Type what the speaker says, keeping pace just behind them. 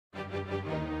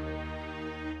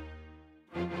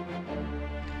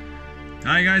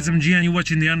Hi guys, I'm G and you're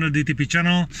watching the Under DTP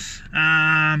channel.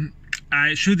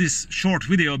 I shoot this short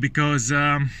video because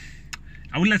I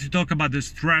would like to talk about the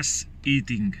stress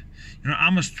eating. You know,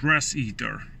 I'm a stress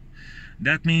eater.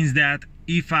 That means that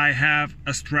if I have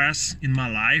a stress in my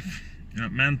life, you know,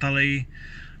 mentally,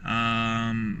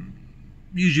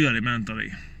 usually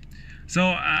mentally.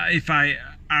 So if I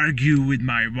argue with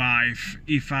my wife,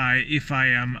 if I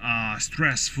am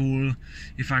stressful,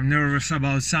 if I'm nervous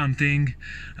about something,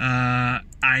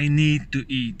 I need to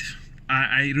eat.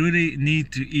 I really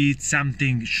need to eat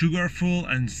something sugarful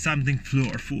and something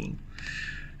flourful.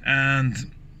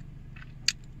 And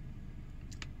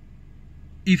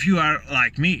if you are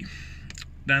like me,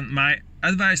 then my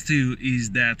advice to you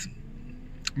is that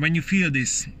when you feel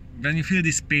this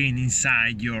pain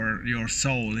inside your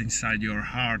soul, inside your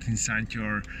heart, inside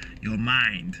your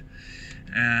mind,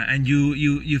 and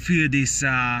you feel this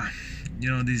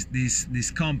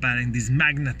this compelling, this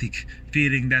magnetic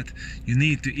feeling that you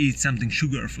need to eat something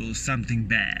sugarful, something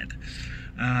bad,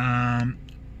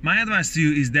 my advice to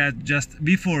you is that just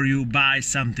before you buy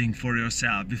something for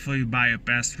yourself, before you buy a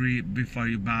pastry, before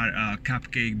you buy a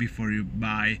cupcake, before you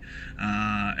buy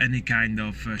any kind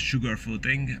of sugarful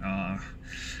thing,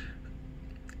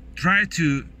 try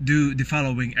to do the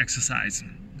following exercise.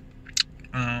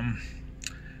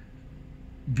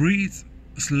 Breathe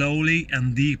slowly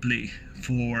and deeply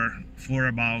for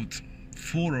about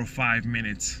 4 or 5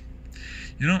 minutes.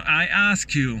 You know, I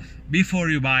ask you, before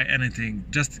you buy anything,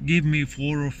 just give me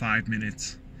 4 or 5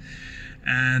 minutes.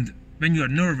 And when you are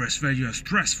nervous, when you are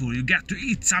stressful, you get to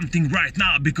eat something right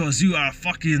now because you are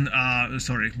fucking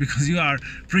because you are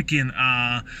freaking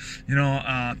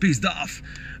pissed off.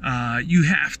 You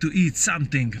have to eat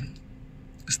something.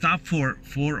 Stop for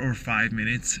 4 or 5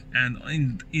 minutes,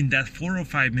 and in that 4 or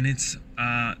 5 minutes,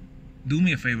 do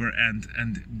me a favor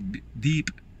and deep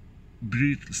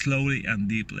breathe slowly and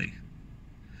deeply.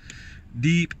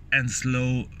 Deep and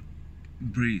slow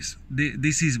breathe.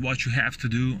 This is what you have to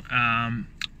do.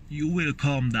 You will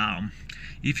calm down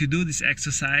if you do this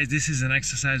exercise. This is an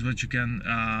exercise what you can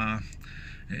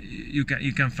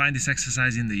find this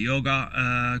exercise in the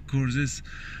yoga courses,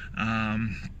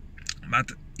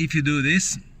 but if you do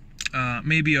this,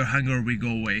 maybe your hunger will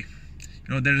go away.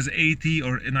 You know, there is 80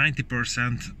 or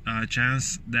 90%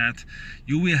 chance that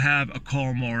you will have a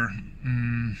calmer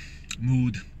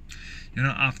mood. You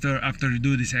know, after you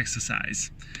do this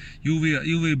exercise, you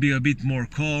will be a bit more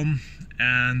calm,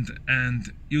 and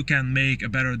you can make a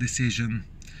better decision.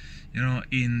 You know,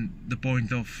 in the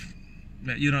point of,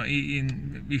 you know,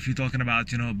 if you're talking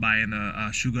about, you know, buying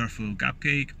a sugar-full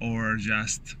cupcake or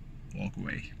just walk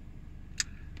away.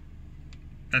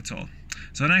 That's all.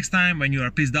 So next time when you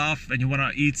are pissed off and you want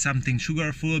to eat something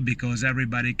sugar-full because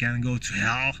everybody can go to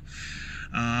hell,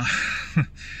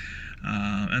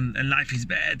 and life is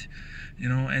bad, you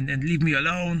know, and leave me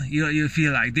alone, you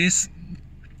feel like this,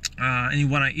 and you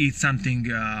want to eat something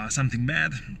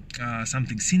bad,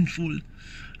 something sinful,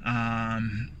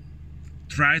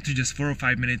 try to just 4 or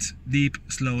 5 minutes deep,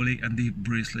 slowly and deep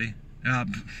breathly,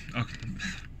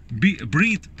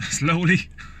 breathe slowly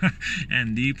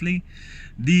and deeply.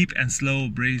 Deep and slow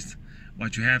breathe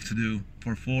what you have to do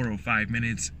for 4 or 5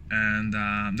 minutes, and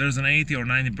there's an 80 or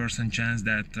 90% chance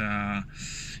that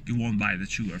you won't buy the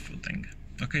sugarful thing.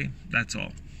 Okay, that's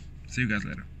all. See you guys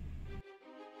later.